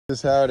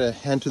This is how to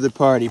enter the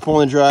party.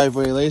 Pull in the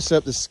driveway, lace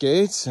up the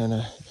skates,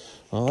 and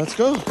well, let's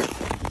go. In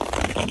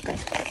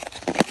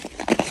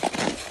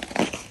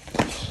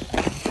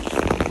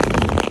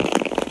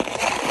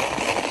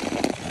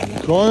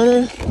the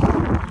corner.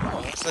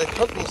 Oh, looks like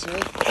cookies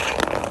here.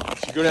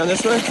 Should we go down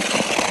this way?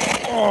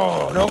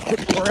 Oh, no,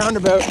 quick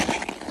roundabout.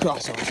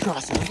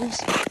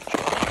 Crossovers.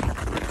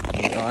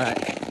 All right,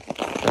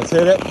 let's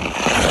hit it.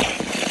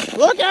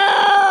 Look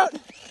out!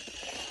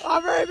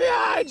 I'm right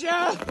behind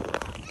you.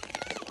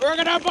 We're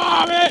gonna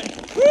bomb it.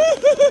 Woo!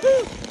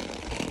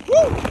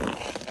 Woo!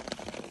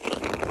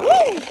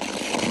 Woo!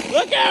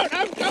 Look out!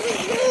 I'm coming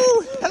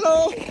through.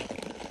 Hello.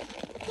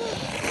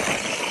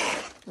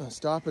 I'll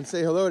stop and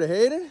say hello to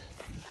Hayden.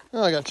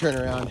 Oh, I gotta turn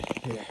around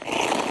here.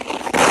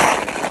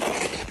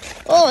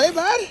 Oh, hey,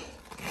 bud.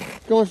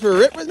 Going for a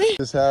rip with me?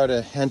 This is how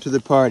to enter the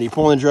party.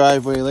 Pull in the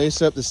driveway,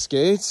 lace up the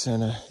skates,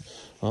 and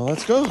well,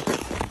 let's go.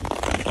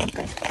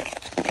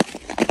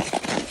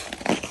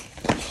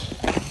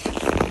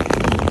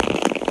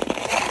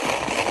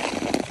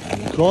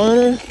 In the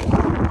corner.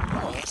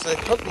 Oh, looks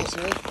like cookies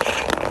here.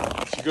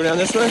 Should we go down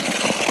this way?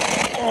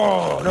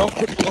 Oh, no,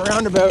 quick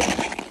roundabout.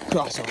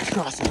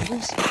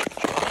 Crossovers.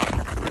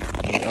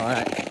 All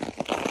right,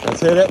 let's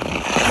hit it.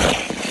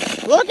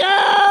 Look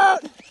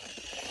out!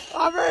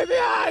 I'm right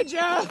behind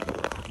you.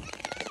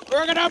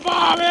 We're gonna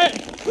bomb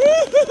it.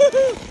 Woo!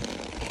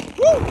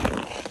 Woo!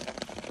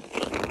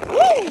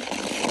 Woo!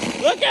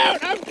 Look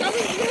out! I'm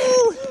coming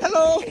through.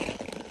 Hello.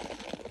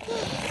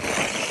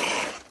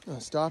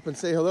 I'll stop and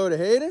say hello to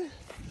Hayden.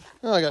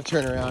 Oh, I gotta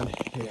turn around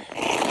here.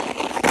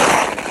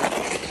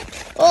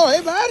 Oh,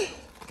 hey, bud.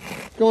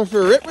 Going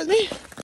for a rip with me?